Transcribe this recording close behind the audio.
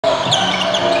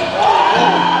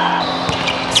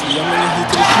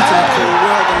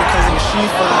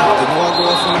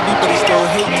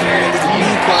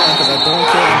quiet, cause I don't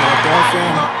care, no, I don't fear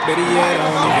him. Better yet, I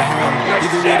don't even hear him.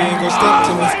 Either way, they ain't gon' step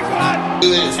to me.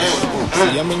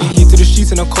 See, I'm in the heat to the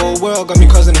streets in a cold world, got me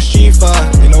causing a street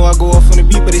fire. They know I go off on the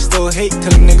beat, but they still hate,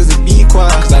 tell them niggas to be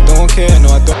quiet, cause I don't care, no,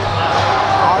 I don't.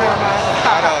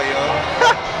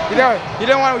 He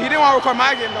didn't want to record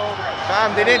my game though.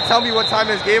 Fam, they didn't tell me what time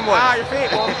his game was. You're fake,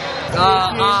 bro.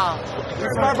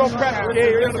 Let's not go prep,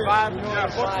 okay? You're in the vibe.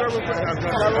 Fuck server prep.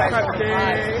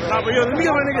 Nah, but yo, let me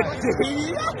get my nigga D.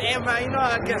 Hey, man, you know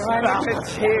I get some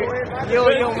Yo,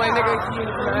 my nigga.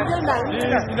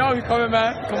 You know he coming,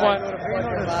 man. Come on.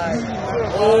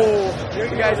 Oh, you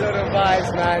guys know the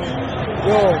vibes, man.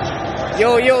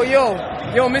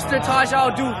 Yo, Mr. Taj,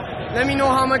 I'll do. Let me know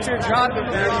how much you're dropping,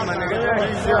 man. My nigga.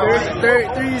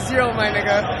 3-0, my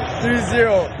nigga.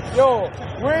 3-0. Yo,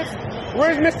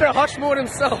 where's Mr. Hush Mode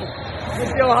himself?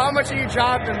 Yo, how much are you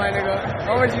dropping, my nigga?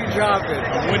 How much are you dropping?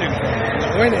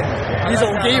 Winning. He's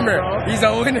a gamer. He's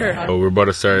a winner. Oh, we're about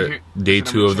to start day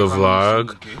 2 of the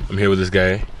vlog. I'm here with this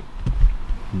guy,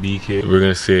 BK. We're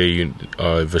gonna say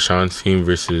Vasean's team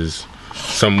versus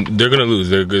some. They're gonna lose.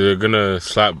 They're gonna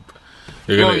slap.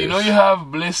 Yo, you know you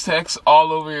have bliss text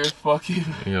all over your fucking...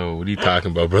 Yo, what are you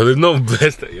talking about, bro? There's no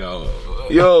bliss text.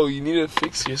 Yo, you need to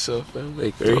fix yourself, man.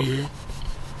 Like, right here.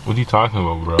 What are you talking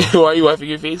about, bro? Why are you wiping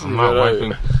your face? I'm not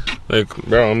wiping. Like,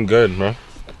 bro, I'm good, bro.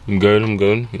 I'm good.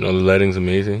 You know, the lighting's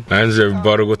amazing. Man's are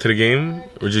about to go to the game.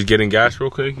 We're just getting gas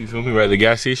real quick. You feel me? We're at the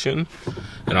gas station.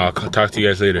 And I'll talk to you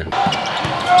guys later.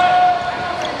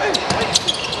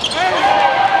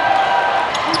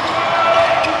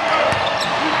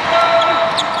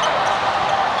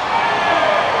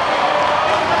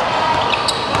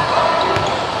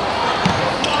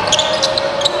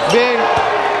 Big.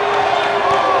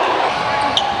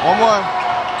 One more.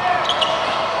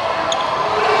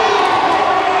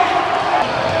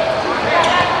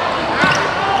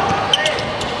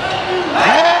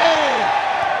 Hey!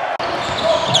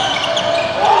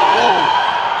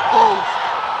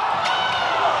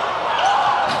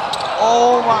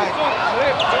 Oh my.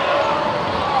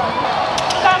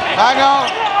 I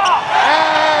know.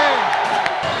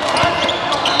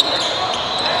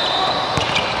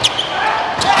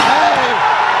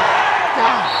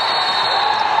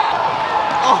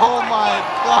 Oh my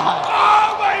God!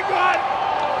 Oh my God!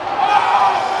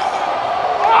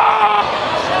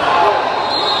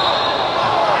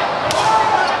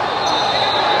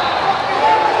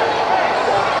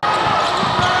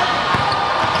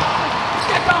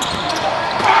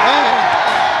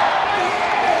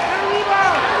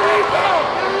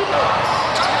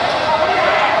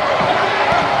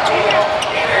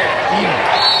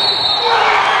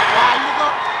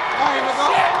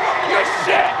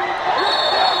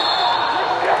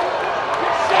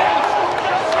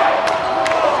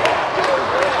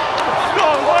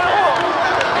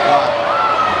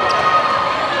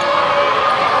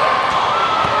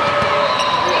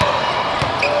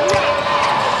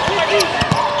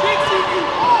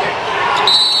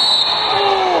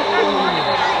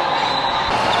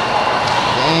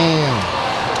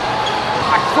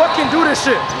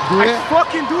 I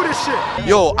fucking do this shit.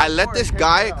 Yo, I let this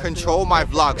guy control my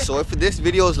vlog, so if this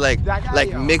video is like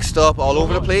mixed up all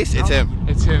over the place, it's him.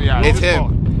 It's him, yeah. It's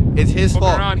him. It's his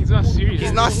fault. He's not serious.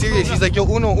 He's not serious. He's like, yo,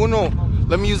 Uno,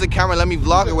 let me use the camera, let me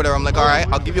vlog or whatever. I'm like, all right,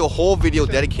 I'll give you a whole video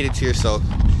dedicated to yourself.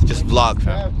 Just vlog,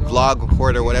 fam. Vlog,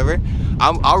 record or whatever.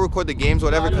 I'll record the games,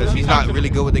 whatever, because he's not really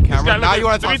good with the camera. Now you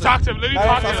want to talk to him. Let me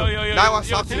talk to him. Now I want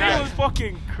to talk to you guys.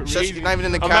 Fucking crazy. You're not even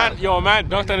in the camera. Yo, a man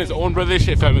dunked on his own brother.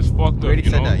 Shit, fam, is fucked up. Already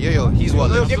said that. Yo, he's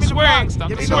what? Stop swearing.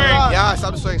 Stop swearing. Yeah,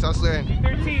 stop swearing.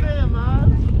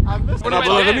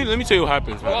 Let me tell you what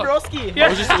happens, man. I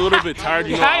was just a little bit tired,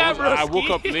 you know. I woke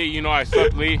up late, you know. I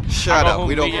slept late. Shut up,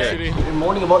 we don't care. You're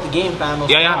moaning about the game, fam.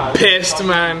 Yeah, pissed,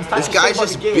 man. This guy's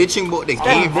just bitching about the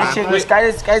game, fam. This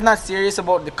guy's not serious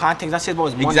about the content. He's not serious about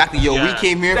his money. Exactly, yo. We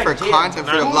came here for content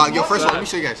for the vlog. Yo, first of all, let me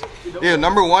show you guys. Yo,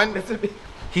 number one,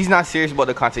 he's not serious about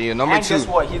the content. Yo, number two. Guess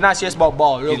what? He's not serious about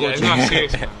ball. He's not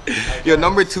serious. Yo,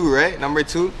 number two, right? Number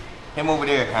two, him over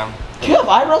there, fam. Do you have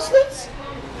eyebrow slits?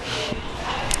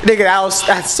 Nigga,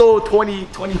 that's so 2010.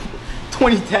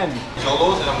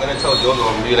 Jolo's, and I'm gonna tell Jolo,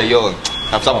 I'm gonna be like, yo,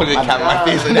 stop putting the cap in my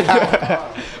face like that.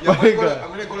 Yo,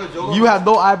 I'm gonna go to Jolo. You have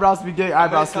no eyebrows to be getting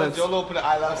eyebrow slits. Jolo put an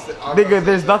eyelash slip. Nigga,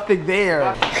 there's nothing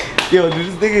there. Yo,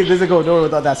 this nigga doesn't go nowhere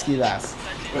without that ski mask.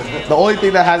 The only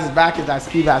thing that has his back is that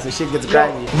ski mask and shit gets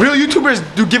grimy. Real YouTubers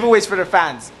do giveaways for their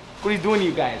fans. What are you doing to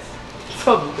you guys?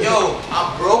 Yo,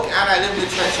 I'm broke and I live in the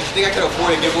trenches. Think I could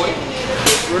afford a giveaway?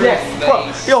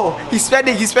 Yes, bro. Yo, he's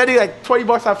spending like 20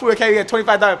 bucks on food. Okay, we get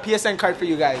 $25 PSN card for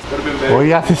you guys. What do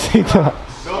you have to say to that?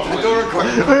 Don't record.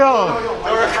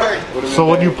 So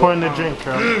what do you pour in the drink,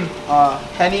 bro?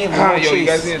 Henny and no Yo, you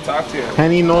guys chase. need to talk to him.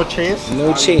 Henny, no chase?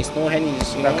 No chase, no Henny.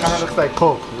 That kind of looks like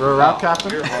Coke. You're a rap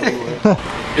captain?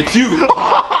 It's you.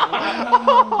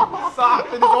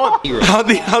 How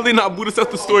they not boot us out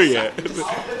the store yet?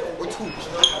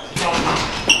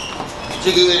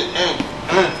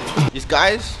 These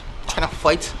guys trying to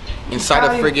fight inside a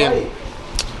friggin'.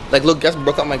 Like, look, guys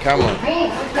broke up my camera. Look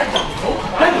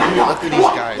at these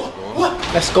guys, bro.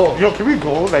 Let's go. Yo, can we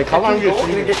go? Like, how long are you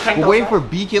We're waiting for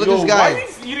BK. Look at this guy.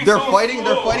 They're fighting and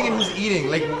he's eating.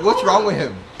 Like, what's wrong with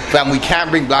him? Fam, we can't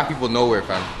bring black people nowhere,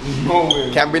 fam.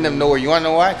 Nowhere. Can't bring them nowhere. You wanna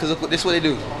know why? Because look, this is what they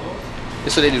do.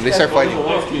 This is what they do. They start fighting.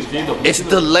 It's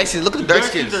the light skins. Look at the dark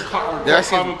skins. The dark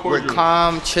skins, we're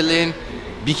calm, chilling.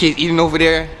 BK's eating over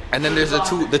there. And then there's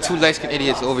the two light skinned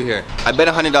idiots over here. I bet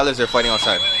 $100 they're fighting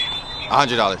outside.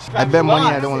 $100. I bet money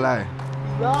I don't lie.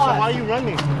 So why are you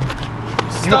running?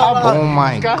 Oh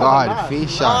my god,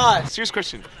 face shot. Serious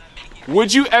question.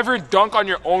 Would you ever dunk on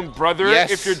your own brother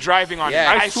if you're driving on him?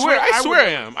 I swear I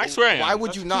am. Why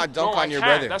would you not dunk on your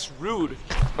can't. brother? That's rude.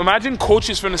 Imagine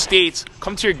coaches from the States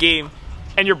come to your game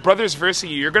and your brother's versing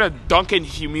you. You're gonna dunk and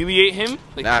humiliate him?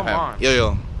 Like, Nah, come fam. on.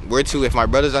 Yo, where to? If my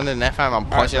brother's under the net, fam, I'm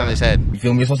punching on his head. You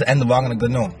feel me? You're supposed to end the vlog on a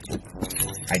good note.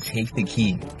 I take the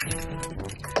key,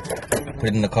 put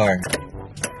it in the car,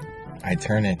 I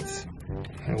turn it.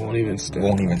 It won't even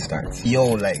start. Yo,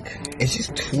 like, it's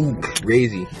just too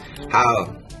crazy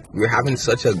how we're having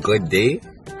such a good day,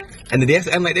 and the day has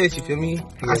to end like this, you feel me?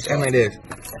 It has to end like this.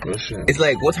 It's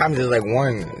like, what time is it? Like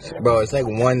 1, bro, it's like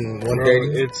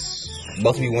 1:30. It's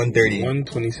About to be 1:30.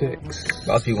 1:26.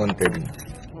 About to be 1:30.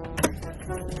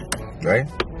 Right?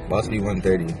 About to be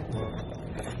 1:30.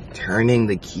 Turning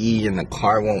the key and the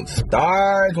car won't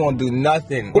start, won't do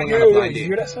nothing. Did you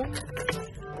hear that sound?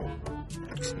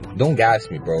 Don't gas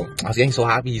me, bro. I was getting so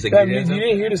happy. He's like, You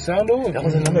didn't hear the sound though? that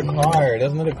was another car.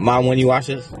 Mom, when you watch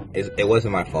this, it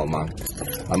wasn't my fault, Mom.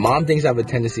 My mom thinks I have a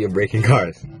tendency of breaking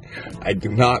cars. I do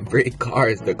not break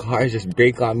cars. The cars just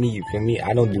break on me, you feel me?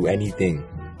 I don't do anything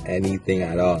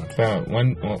at all. Fam,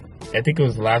 I think it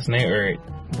was last night or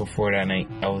before that night,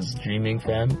 I was dreaming,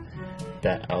 fam,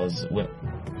 that I was with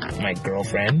my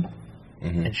girlfriend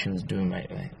and she was doing my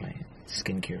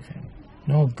skincare, fam.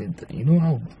 You know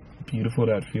how beautiful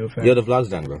that feels, fam? Yo, the vlog's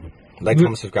done, bro. Like,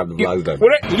 comment, subscribe, the vlog's done.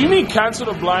 What do you mean cancel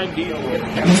the blind date? You're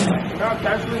not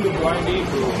canceling the blind date,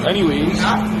 bro. Anyways. Look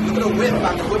at the whip,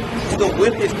 man. The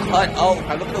whip is cut out.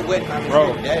 Look at the whip, man.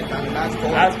 Bro. Dead, man.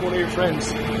 Ask one of your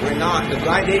friends. We're not. The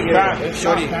blind date here. It's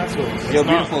Shorty. not canceled. Yo,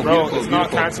 beautiful, Bro, beautiful, it's not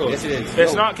beautiful. canceled. Yes, it is.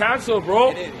 It's Yo. not canceled,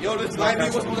 bro. Yo, this blind date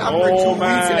was supposed to happen for 2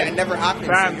 weeks and it never happened.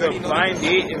 Fam, So you the already know blind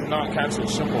date is not canceled.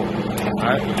 Simple.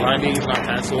 Alright? The blind date is not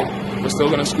canceled. We're still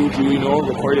gonna scoop you,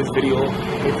 record this video.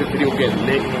 Make this video get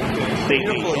lit.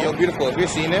 Beautiful, yo, beautiful. If you're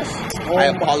seeing this, I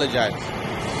apologize.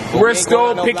 But We're ain't still going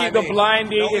on no picking the date. blind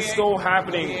date No, is we still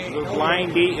happening. The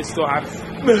blind date is still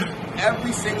happening.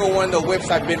 Every single one of the whips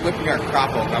I've been whipping are crap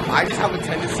out. I just have a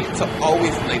tendency to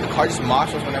always, like, the car just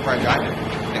marshals whenever I drive it.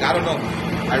 Like, I don't know.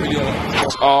 I really don't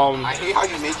know. I hate how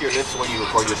you make your lips when you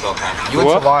record yourself, man.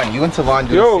 You and Tavon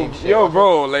do the same shit. Yo,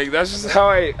 bro, like, that's just how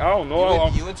I don't know.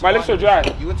 My lips are dry.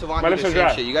 You and Tavon My do lips the are same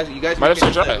dry. shit. You guys My lips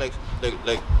are dry. like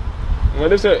My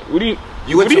lips are, what do you...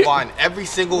 you and Tavon, every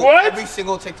single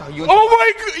TikTok, you and Oh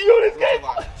my god, yo, this guy...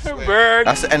 Tavon.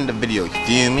 That's the end of the video, you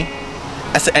feel me?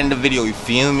 That's the end of the video, you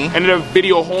feel me? End of the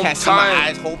video, home Can't see my time.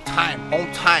 eyes, home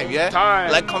time, yeah? Time.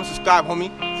 Like, comment, subscribe, homie,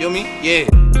 feel me? Yeah.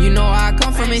 You know I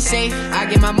come from it safe. I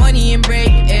get my money and break,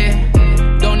 yeah.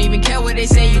 Don't even care what they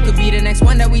say. You could be the next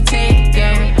one that we take,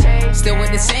 yeah. Still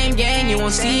with the same gang, you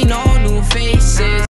won't see no new face.